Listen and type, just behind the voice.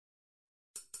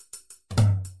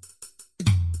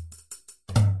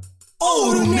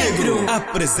Ouro Negro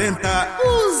apresenta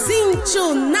os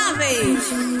inTXunáveis.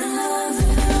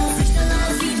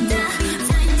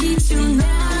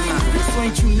 Eu sou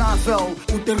inTXunável,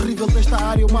 o terrível desta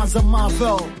área, o mais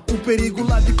amável. O perigo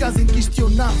lá de casa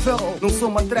inquestionável. Não sou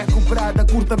uma drag cobrada,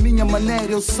 curta a minha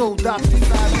maneira, eu sou da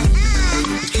cidade.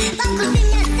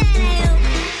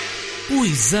 o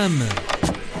Exame.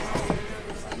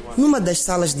 Numa das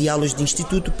salas de aulas do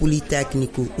Instituto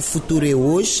Politécnico O Futuro é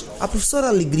Hoje, a professora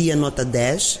Alegria Nota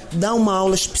 10 dá uma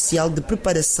aula especial de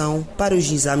preparação para os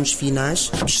exames finais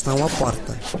que estão à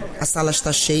porta. A sala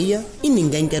está cheia e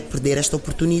ninguém quer perder esta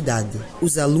oportunidade.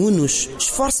 Os alunos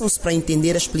esforçam-se para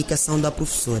entender a explicação da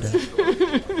professora.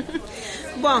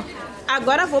 Bom,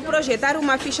 agora vou projetar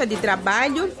uma ficha de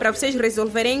trabalho para vocês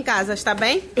resolverem em casa, está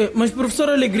bem? Mas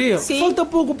professora Alegria, Sim? falta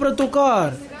pouco para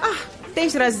tocar.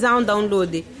 Tens razão,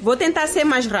 download. Vou tentar ser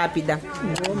mais rápida.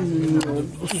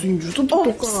 Assim, estou a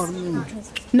tocar.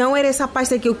 Não era essa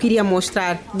pasta que eu queria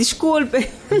mostrar. Desculpe.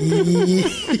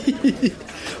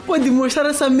 Pode mostrar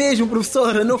essa mesmo,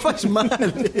 professora, não faz mal.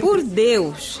 Por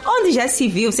Deus. Onde já se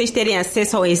viu vocês terem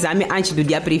acesso ao exame antes do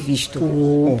dia previsto?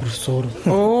 Professora.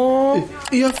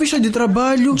 E a ficha de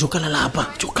trabalho? Joga lá,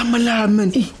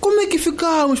 mano. Como é que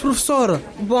ficamos, professora?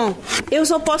 Bom, eu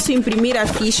só posso imprimir a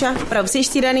ficha para vocês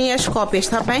tirarem as cópias,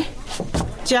 tá bem?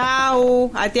 Tchau,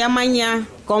 até amanhã.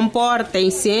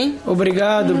 Comportem-se, hein?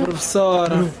 Obrigado,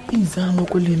 professora. Exame,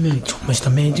 qual é, man? Mas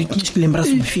também tu tinhas que lembrar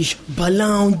sobre ficha.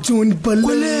 Balão, Johnny,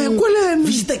 balão. Qual é, man?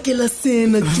 Viste aquela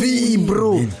cena? Vi,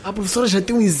 bro. A professora já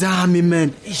tem um exame, man.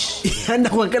 E anda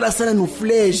com aquela cena no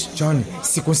flash. Johnny,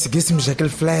 se conseguíssemos aquele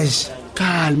flash...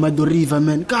 Calma, Doriva,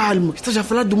 man, calma. Estás a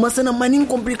falar de uma cena maninho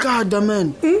complicada,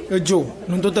 man. Joe,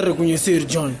 não estou a reconhecer,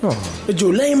 John.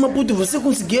 Joe, lá em Maputo você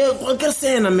conseguia qualquer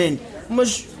cena, man.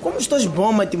 Mas como estás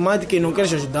bom em matemática e não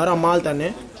queres ajudar a malta,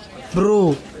 né?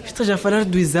 Bro, estás a falar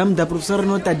do exame da professora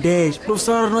Nota 10.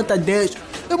 Professora Nota 10.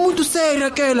 É muito séria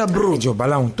aquela, bro. Joe,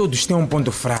 Balão, todos têm um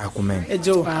ponto fraco, man.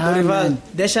 Joe, Dorival,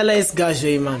 deixa lá esse gajo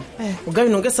aí, mano. O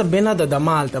gajo não quer saber nada da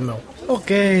malta, meu.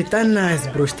 Ok, tá nice,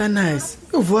 bro, tá nice.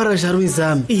 Eu vou arranjar um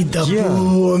exame. E da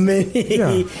boa, man.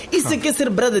 Isso é que é ser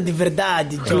brada de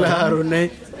verdade, Joe. Claro, né?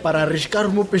 Para arriscar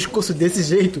o meu pescoço desse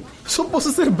jeito, só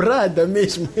posso ser brada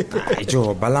mesmo.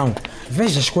 Joe, Balão,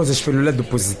 veja as coisas pelo lado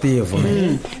positivo,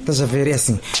 man. Estás a ver, é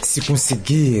assim, se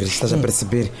conseguir, estás a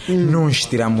perceber, nós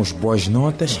tiramos boas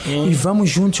notas e vamos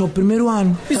juntos ao primeiro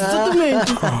ano.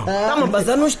 Exatamente. Estamos a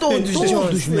bazar nós todos,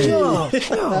 man.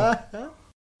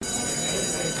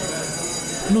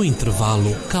 No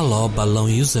intervalo, Caló, Balão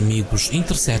e os amigos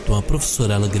interceptam a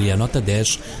professora Alegria Nota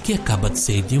 10, que acaba de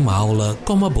sair de uma aula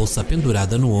com uma bolsa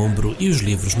pendurada no ombro e os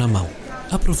livros na mão.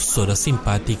 A professora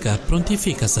simpática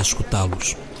prontifica-se a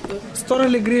escutá-los. História,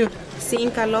 Alegria. Sim,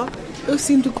 Caló? Eu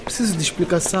sinto que preciso de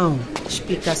explicação.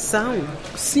 Explicação?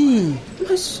 Sim.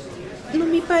 Mas não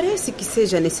me parece que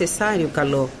seja necessário,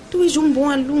 Caló. Tu és um bom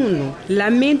aluno.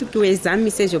 Lamento que o exame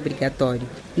seja obrigatório.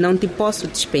 Não te posso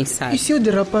dispensar. E se eu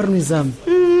derrapar no exame?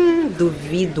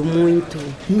 Duvido muito.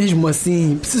 Mesmo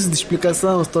assim, preciso de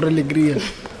explicação, História, Alegria.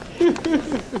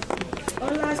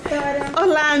 Olá, História.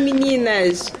 Olá,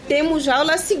 meninas. Temos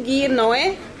aula a seguir, não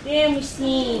é? Temos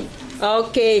sim.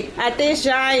 Ok, até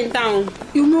já então.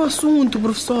 E o meu assunto,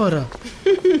 professora?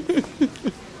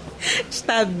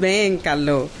 Está bem,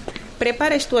 Caló.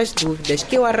 Prepara as tuas dúvidas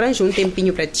que eu arranjo um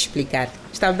tempinho para te explicar.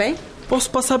 Está bem? Posso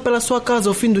passar pela sua casa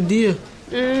ao fim do dia?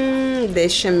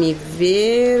 Deixa-me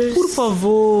ver. Por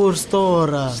favor,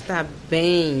 História. Está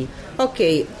bem.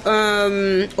 Ok,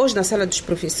 hoje na sala dos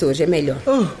professores é melhor.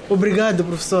 Obrigado,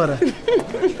 professora.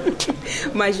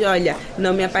 Mas olha,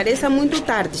 não me apareça muito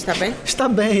tarde, está bem? Está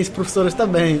bem, professora, está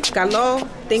bem. Caló,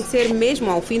 tem que ser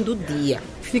mesmo ao fim do dia.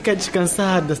 Fica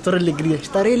descansada, História, Alegria.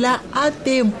 Estarei lá a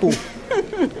tempo.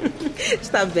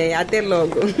 Está bem, até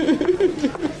logo.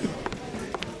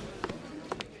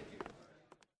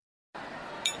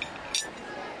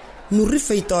 No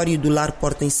refeitório do lar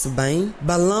Portem-se Bem,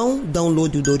 Balão,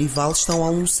 Download e o Dorival estão a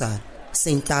almoçar.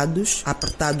 Sentados,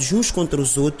 apertados uns contra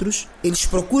os outros, eles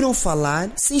procuram falar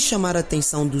sem chamar a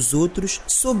atenção dos outros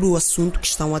sobre o assunto que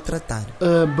estão a tratar.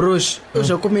 Bros, eu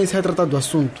já comecei a tratar do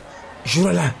assunto.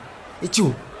 Jura lá. E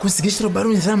tio, conseguiste roubar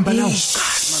um exame, Balão?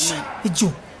 E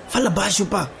tio, fala baixo,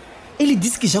 pá. Ele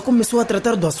disse que já começou a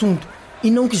tratar do assunto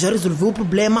e não que já resolveu o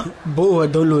problema. Boa,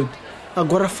 Download.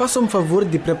 Agora faça um favor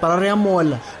de preparar a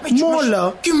mola.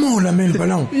 Mola? Que mola, man,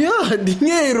 Balão?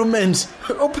 Dinheiro, man.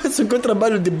 Eu penso que eu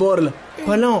trabalho de borla.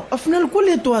 Balão, afinal, qual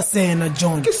é a tua cena,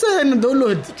 John? Que cena,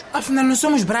 Download? Afinal, não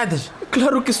somos bradas.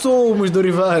 Claro que somos,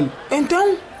 Dorival.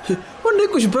 Então? Onde é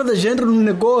que os bradas entram no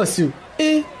negócio?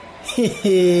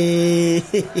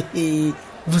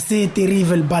 Você é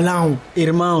terrível, Balão.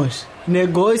 Irmãos,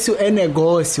 negócio é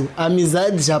negócio,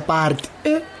 amizades à parte.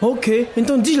 Ok,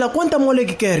 então diz lá quanta mole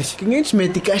que queres. 500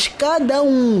 meticais cada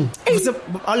um. Você,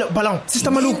 olha, Balão, você está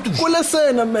maluco? Qual a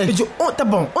cena, man? Tá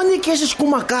bom, onde é que achas que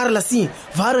uma Carla assim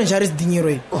vai arranjar esse dinheiro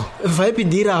aí? Vai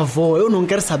pedir à avó, eu não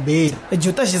quero saber.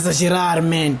 Estás a exagerar,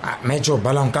 man. Mas,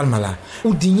 Balão, calma lá.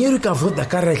 O dinheiro que a avó da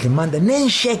Carla lhe manda nem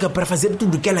chega para fazer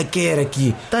tudo o que ela quer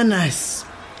aqui. Tá nice,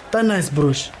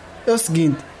 bros. É o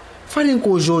seguinte, falem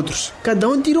com os outros. Cada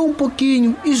um tira um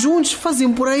pouquinho e juntos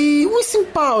fazem por aí uns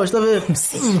 5 paus, tá vendo?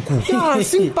 5?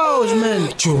 5 paus, man.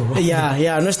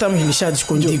 Nós estamos lixados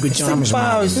contigo, John. 5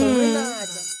 paus,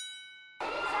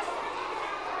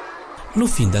 No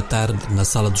fim da tarde, na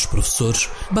sala dos professores,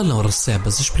 Balão recebe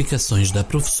as explicações da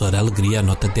professora Alegria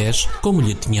Nota 10, como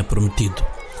lhe tinha prometido.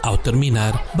 Ao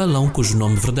terminar, Balão, cujo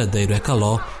nome verdadeiro é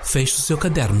Caló, fecha o seu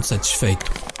caderno satisfeito.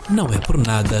 Não é por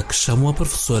nada que chamam a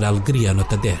professora Alegria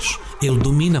Nota 10. Ele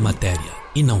domina a matéria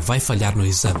e não vai falhar no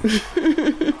exame.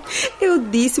 Eu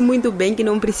disse muito bem que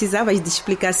não precisavas de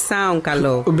explicação,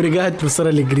 Caló. Obrigado, professora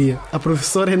Alegria. A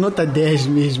professora é nota 10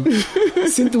 mesmo.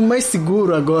 Sinto-me mais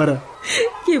seguro agora.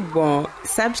 Que bom.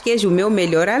 Sabes que és o meu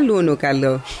melhor aluno,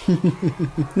 Caló.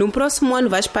 No próximo ano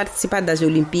vais participar das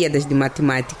Olimpíadas de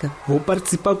Matemática. Vou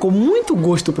participar com muito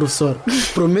gosto, professor.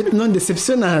 Prometo não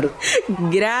decepcionar.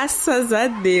 Graças a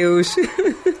Deus.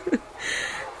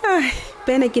 Ai,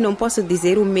 pena que não posso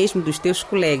dizer o mesmo dos teus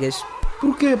colegas.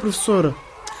 Por quê, professora?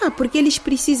 Porque eles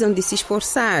precisam de se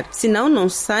esforçar, senão não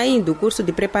saem do curso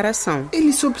de preparação.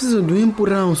 Eles só precisam do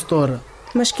empurrão, Stora.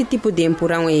 Mas que tipo de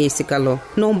empurrão é esse, Caló?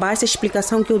 Não basta a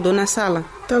explicação que eu dou na sala.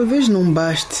 Talvez não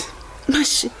baste.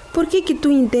 Mas por que tu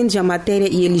entendes a matéria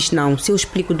e eles não, se eu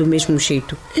explico do mesmo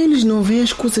jeito? Eles não veem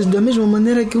as coisas da mesma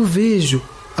maneira que eu vejo.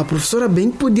 A professora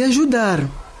bem podia ajudar.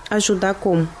 Ajudar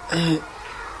como?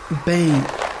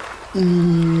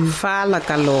 Fala,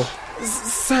 Caló.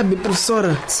 Sabe,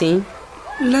 professora? Sim.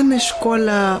 Lá na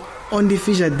escola onde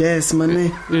fiz a 10ª,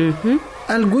 né?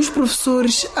 Alguns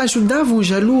professores ajudavam os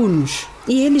alunos.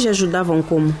 E eles ajudavam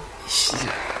como?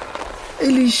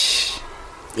 Eles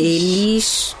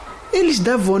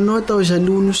davam nota aos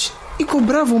alunos e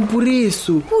cobravam por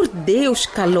isso. Por Deus,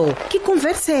 Caló, que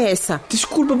conversa é essa?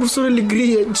 Desculpa, professora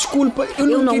Alegria, desculpa,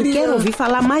 eu não queria... quero ouvir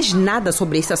falar mais nada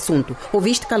sobre esse assunto.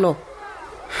 Ouviste, Caló?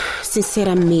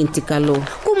 Sinceramente, Caló,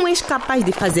 como és capaz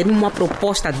de fazer uma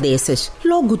proposta dessas?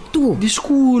 Logo tu.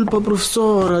 Desculpa,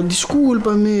 professora,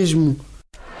 desculpa mesmo.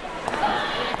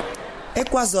 É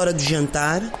quase hora do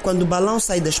jantar, quando o Balão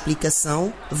sai da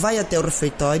explicação, vai até o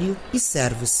refeitório e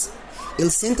serve-se. Ele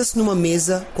senta-se numa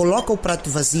mesa, coloca o prato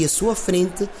vazio à sua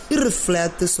frente e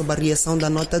reflete sobre a reação da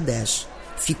nota 10.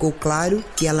 Ficou claro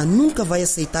que ela nunca vai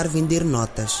aceitar vender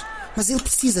notas, mas ele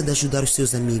precisa de ajudar os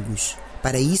seus amigos.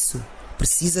 Para isso,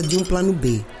 precisa de um plano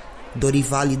B.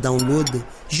 Dorival e Download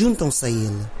juntam-se a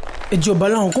ele.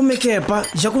 Balão, como é que é, pá?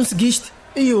 Já conseguiste?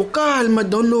 Calma,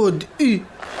 Download.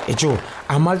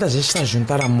 A malta já está a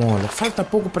juntar a mola. Falta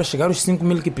pouco para chegar aos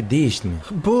 5.000 que pediste.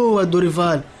 Boa,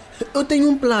 Dorival. Eu tenho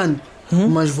um plano,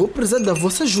 mas vou precisar da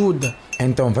vossa ajuda.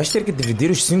 Então vais ter que dividir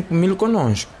os 5.000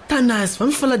 conosco. Tá nice,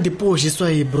 vamos falar depois disso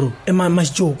aí, bro. Mas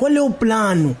Joe, qual é o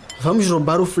plano? Vamos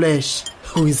roubar o flash.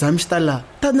 O exame está lá.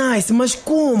 Tá nice, mas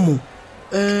como?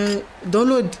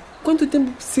 Download, quanto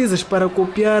tempo precisas para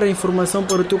copiar a informação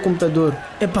para o teu computador?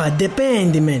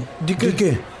 Depende, man. De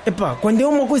quê? Quando é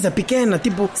uma coisa pequena,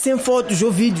 tipo 100 fotos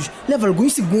ou vídeos, leva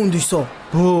alguns segundos só.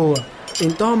 Boa.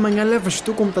 Então amanhã levas o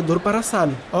teu computador para a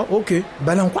sala. Ok.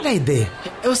 Balão, qual é a ideia?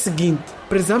 É o seguinte,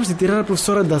 precisamos de tirar a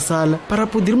professora da sala para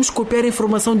podermos copiar a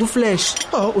informação do flash.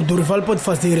 O Dorival pode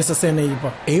fazer essa cena aí,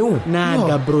 pá. Eu?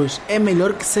 Nada, bros. É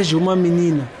melhor que seja uma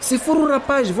menina. Se for um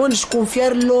rapaz, vão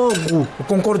desconfiar logo. Eu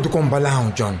concordo com o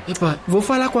Balão, John. Vou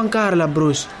falar com a Carla,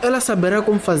 bros. Ela saberá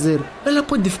como fazer. Ela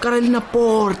pode ficar ali na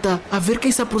porta, a ver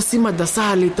quem se aproxima da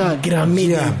sala e tal.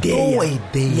 Boa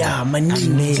ideia.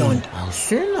 Maninho, John.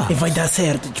 Sei lá. E vai dar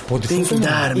certo. Tem que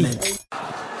dar, man.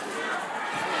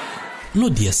 No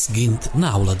dia seguinte,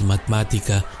 na aula de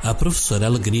matemática, a professora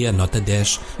Alegria Nota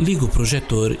 10 liga o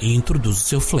projetor e introduz o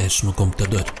seu flash no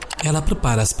computador. Ela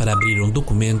prepara-se para abrir um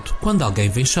documento quando alguém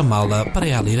vem chamá-la para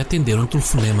ela ir atender um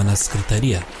telefonema na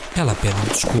secretaria. Ela pede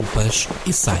desculpas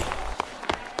e sai.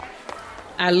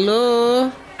 Alô?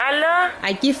 Alô?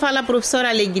 Aqui fala a professora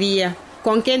Alegria.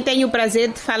 Com quem tenho o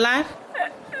prazer de falar?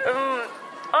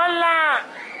 Olá,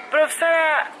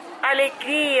 professora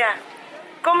Alegria.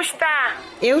 Como está?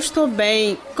 Eu estou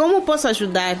bem. Como posso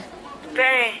ajudar?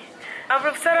 Bem, a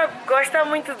professora gosta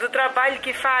muito do trabalho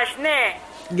que faz, né?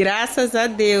 Graças a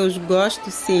Deus,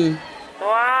 gosto sim.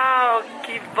 Uau,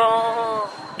 que bom,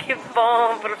 que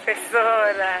bom,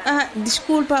 professora.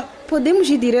 Desculpa, podemos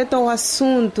ir direto ao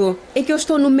assunto? É que eu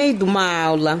estou no meio de uma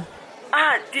aula.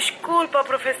 Desculpa,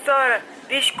 professora.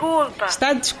 Desculpa.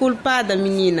 Está desculpada,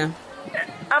 menina.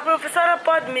 A professora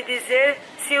pode me dizer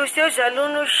se os seus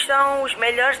alunos são os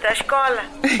melhores da escola?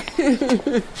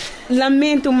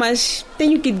 Lamento, mas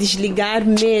tenho que desligar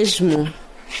mesmo.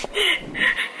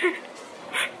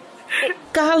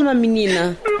 Calma,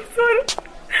 menina. Professora,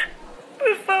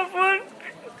 por favor,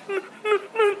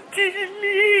 não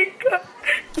desliga.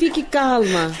 Fique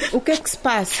calma. O que é que se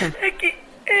passa? É que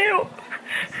eu...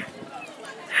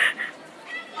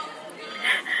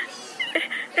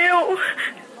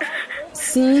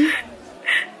 Sim?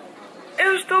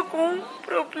 Eu estou com um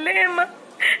problema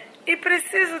e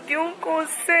preciso de um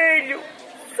conselho.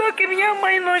 Só que minha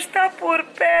mãe não está por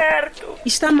perto.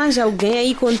 Está mais alguém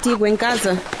aí contigo em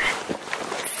casa?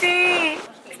 Sim,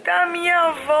 está a minha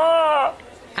avó.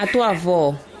 A tua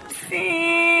avó?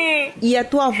 Sim. E a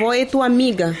tua avó é tua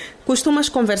amiga? Costumas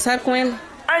conversar com ela?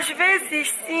 Às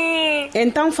vezes sim.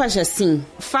 Então faz assim.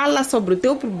 Fala sobre o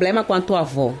teu problema com a tua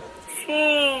avó.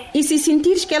 Sim. E se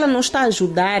sentires que ela não está a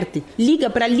ajudar-te, liga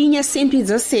para a linha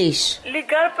 116.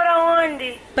 Ligar para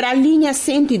onde? Para a linha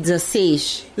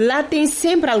 116. Lá tem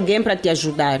sempre alguém para te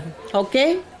ajudar,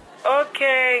 ok? Ok.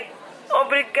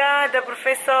 Obrigada,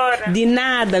 professora. De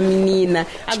nada, menina.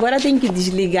 Agora tenho que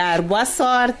desligar. Boa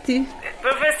sorte.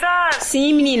 Professora?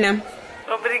 Sim, menina.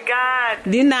 Obrigada.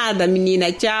 De nada,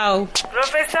 menina. Tchau.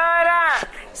 Professora?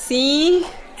 Sim.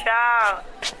 Tchau.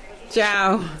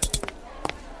 Tchau.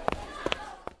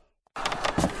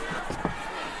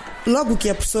 Logo que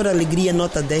a professora Alegria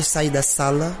Nota 10 sai da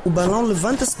sala, o Balão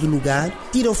levanta-se do lugar,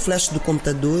 tira o flash do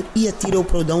computador e atira-o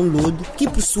para o download, que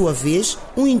por sua vez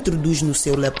o introduz no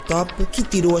seu laptop, que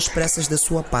tirou as pressas da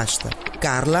sua pasta.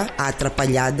 Carla, a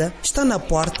atrapalhada, está na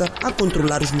porta a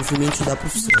controlar os movimentos da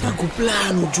professora. Está com o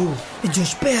plano, Joe. Joe,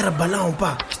 espera, Balão,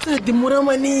 pá. Está a demorar,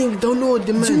 maninho,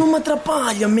 download, mano. Joe, não me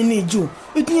atrapalha, menino, Joe.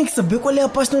 Eu tinha que saber qual é a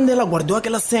pasta onde ela guardou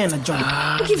aquela cena, Joe.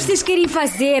 O que vocês querem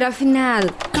fazer, afinal?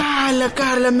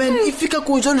 Carla, man. E fica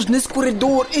com os olhos nesse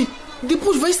corredor. E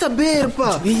depois vai saber,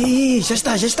 pá.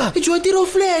 Já está. E Joe, atira o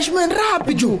flash, man,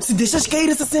 rápido. Se deixas cair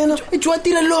essa cena, Joe,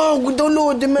 atira logo,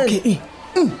 download, man. Ok,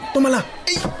 toma lá.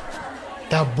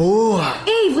 Tá boa.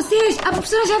 Ei, vocês, a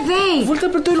professora já vem. Volta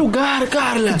para o teu lugar,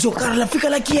 Carla. Joe, Carla, fica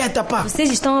lá quieta, pá. Vocês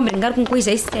estão a brincar com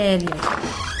coisas sérias.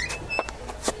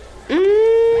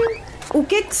 O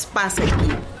que é que se passa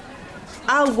aqui?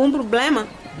 Há algum problema?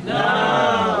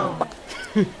 Não.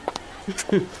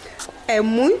 É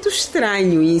muito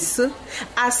estranho isso.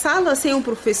 A sala sem o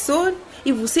professor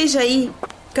e vocês aí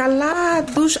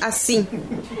calados assim.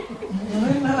 Não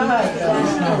é nada.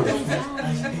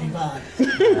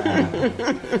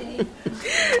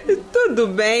 Tudo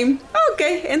bem.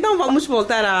 Ok, então vamos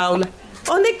voltar à aula.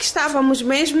 Onde é que estávamos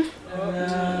mesmo?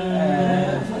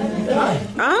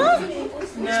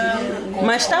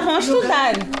 Mas estavam a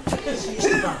estudar.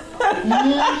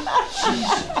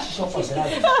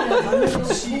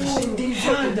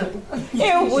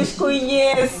 Eu vos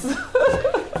conheço.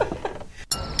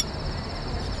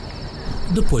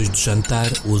 Depois do jantar,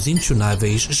 os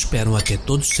inTXunáveis esperam até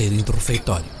todos saírem do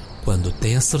refeitório. Quando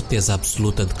têm a certeza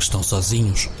absoluta de que estão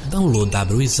sozinhos, Download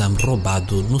abre o exame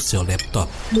roubado no seu laptop.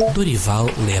 Dorival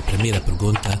lê a primeira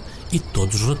pergunta e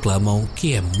todos reclamam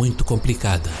que é muito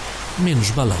complicada,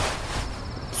 menos Balão.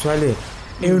 Pessoal,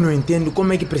 eu não entendo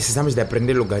como é que precisamos de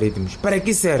aprender logaritmos. Para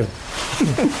que serve?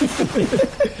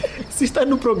 Se está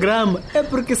no programa, é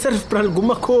porque serve para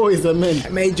alguma coisa, man.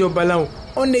 Mas, Joe, Balão,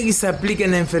 onde é que se aplica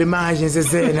na enfermagem,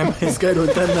 Zezé? Esse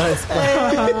garoto tá nice,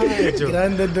 pá.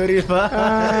 Grande Dorival.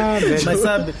 Mas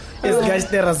sabe, esse gajo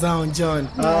tem razão, John.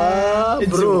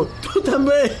 Bro, tu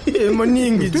também.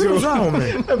 Maninho, John. Tem razão, man.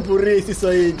 É por isso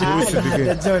aí, John.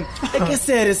 John. É que é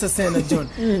sério essa cena, John.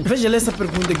 Veja lá essa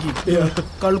pergunta aqui.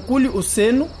 Calcule o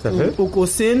seno, o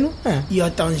cosseno e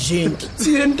a tangente.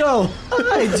 Sim, então.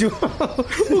 Ai, John.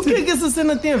 O que é que essa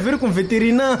cena tem a ver com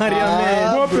veterinária,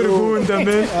 man? Boa pergunta,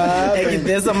 man. É que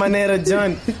dessa maneira,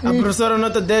 John, a professora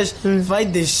Nota 10 vai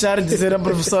deixar de ser a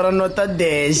professora Nota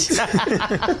 10.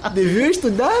 Deviam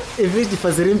estudar em vez de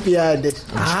fazerem piadas.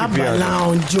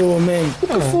 Balão, Joe, man. O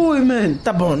que foi, man?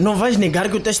 Tá bom, não vais negar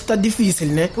que o teste tá difícil,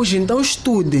 né? Pois então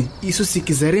estudem. Isso se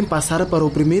quiserem passar para o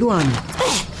primeiro ano.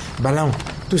 Balão,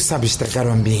 tu sabes estragar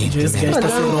o ambiente. Esse gajo está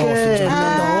sendo off, John.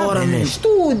 Da hora, man.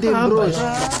 Estudem, bro.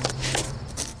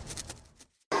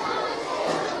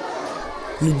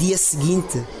 No dia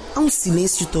seguinte, há um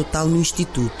silêncio total no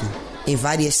instituto. Em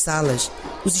várias salas,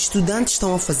 os estudantes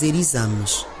estão a fazer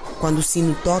exames. Quando o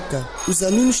sino toca, os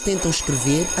alunos tentam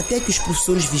escrever até que os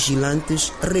professores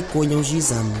vigilantes recolham os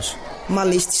exames. Mal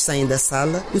estes saem da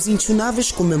sala, os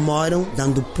inTXunáveis comemoram,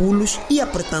 dando pulos e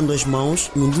apertando as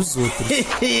mãos um dos outros.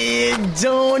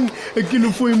 John,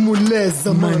 aquilo foi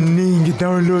moleza, mano. Maninho,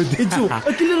 download. Joe,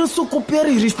 aquilo era só copiar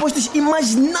as respostas e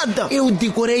mais nada. Eu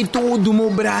decorei tudo, meu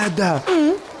brada.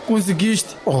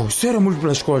 Conseguiste? Oh, isso era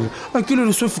múltipla escolha. Aquilo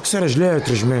era só fixar as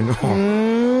letras, mano.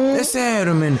 É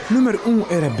sério, mano. Número 1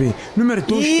 era B, número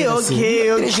 2 era C.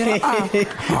 Ok.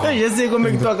 Eu já sei como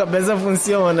é que tua cabeça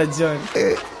funciona, John.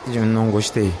 Eu não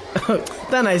gostei.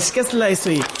 Tá, esquece lá isso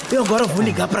aí. Eu agora vou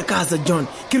ligar pra casa, John.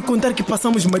 Quero contar que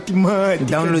passamos matemática.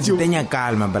 Download, Joe. tenha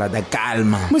calma, brada,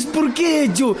 calma. Mas por quê,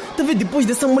 Joe? Tá vendo, depois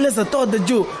dessa moleza toda,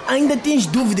 Joe, ainda tens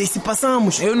dúvidas se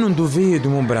passamos? Eu não duvido,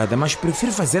 meu brada, mas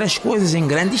prefiro fazer as coisas em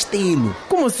grande estilo.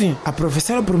 Como assim? A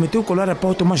professora prometeu colar a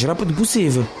pauta o mais rápido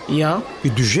possível. E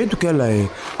do jeito que ela é,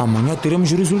 amanhã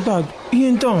teremos o resultado. E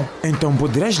então? Então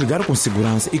poderás ligar com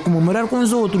segurança e comemorar com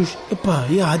os outros. Epá,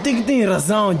 até que tem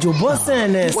razão, Joe. Boa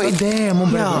cena essa. Boa ideia, meu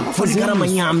brada. Vou ligar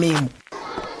amanhã mesmo.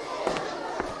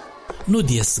 No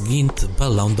dia seguinte,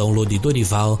 Balão, Download e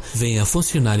Dorival veem a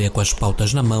funcionária com as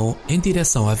pautas na mão em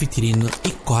direção à vitrine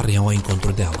e correm ao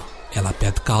encontro dela. Ela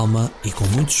pede calma e com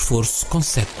muito esforço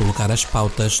consegue colocar as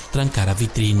pautas, trancar a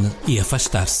vitrine e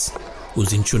afastar-se.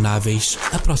 Os inTXunáveis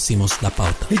aproximam-se da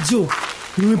pauta. Joe,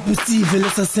 não é possível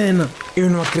essa cena. Eu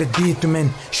não acredito, man.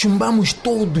 Chumbamos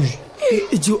todos.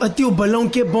 Joe, até o Balão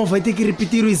que é bom vai ter que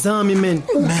repetir o exame, man.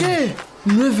 O quê?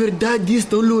 Não é verdade isso,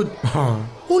 Download?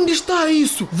 Onde está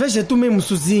isso? Veja tu mesmo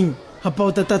sozinho. A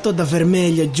pauta está toda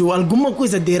vermelha, Joe. Alguma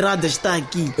coisa de errada está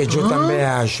aqui. Eu também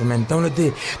acho, man. Então,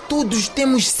 todos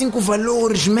temos 5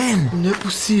 valores, man. Não é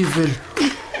possível.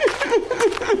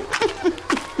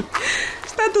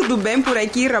 Está tudo bem por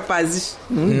aqui, rapazes?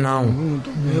 Não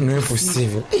é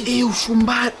possível. Eu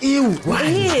chumbar, eu. O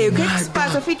que é que se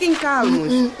passa? Fiquem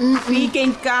calmos.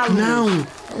 Fiquem calmos. Não.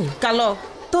 Calou.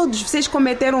 Todos vocês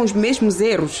cometeram os mesmos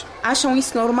erros. Acham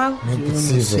isso normal? Não é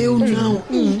possível. Eu não.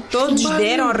 Todos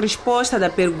deram a resposta da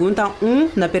pergunta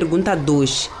 1 na pergunta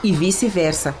 2 e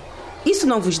vice-versa. Isso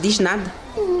não vos diz nada?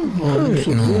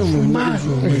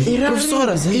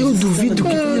 Professora, eu duvido que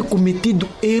tenha cometido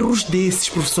erros desses,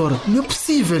 professora. Não é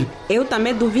possível. Eu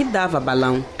também duvidava,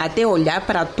 Balão, até olhar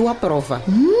para a tua prova.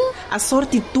 A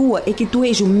sorte tua é que tu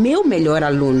és o meu melhor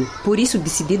aluno. Por isso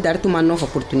decidi dar-te uma nova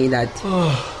oportunidade.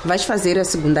 Vais fazer a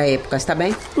segunda época, está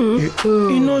bem?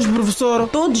 E nós, professora?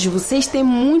 Todos vocês têm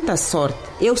muita sorte.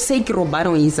 Eu sei que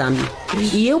roubaram o exame.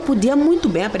 E eu podia muito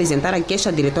bem apresentar a queixa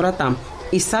à diretora Tampo.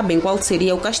 E sabem qual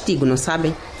seria o castigo, não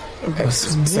sabem?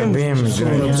 Sabemos,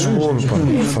 desculpa.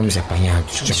 Fomos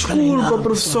apanhados. Desculpa,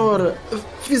 professora.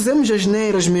 Fizemos as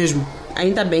neiras mesmo.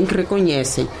 Ainda bem que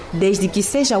reconhecem. Desde que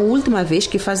seja a última vez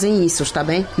que fazem isso, está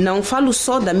bem? Não falo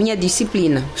só da minha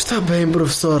disciplina. Está bem,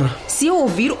 professora. Se eu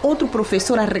ouvir outro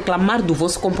professor a reclamar do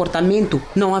vosso comportamento,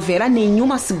 não haverá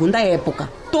nenhuma segunda época.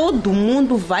 Todo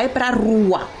mundo vai para a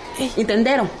rua.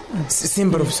 Entenderam? Sim,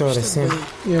 professora, sim.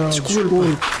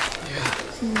 Desculpa.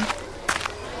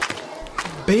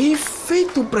 Bem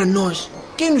feito para nós.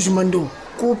 Quem nos mandou?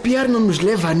 Copiar não nos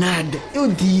leva a nada. Eu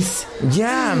disse.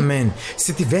 Man.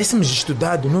 Se tivéssemos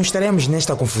estudado, não estaríamos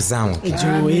nesta confusão.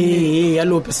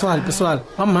 Alô, pessoal.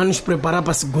 Vamos nos preparar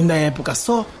para a segunda época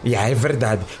só. É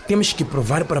verdade. Temos que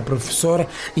provar para a professora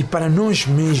e para nós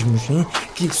mesmos, hein,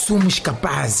 que somos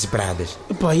capazes, bradas.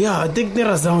 Tem que ter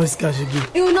razão esse gajo aqui.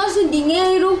 E o nosso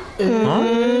dinheiro?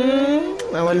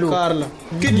 Carla.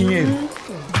 Que dinheiro?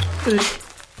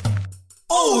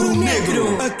 Ouro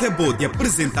Negro acabou de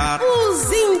apresentar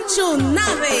Os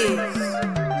inTXunáveis.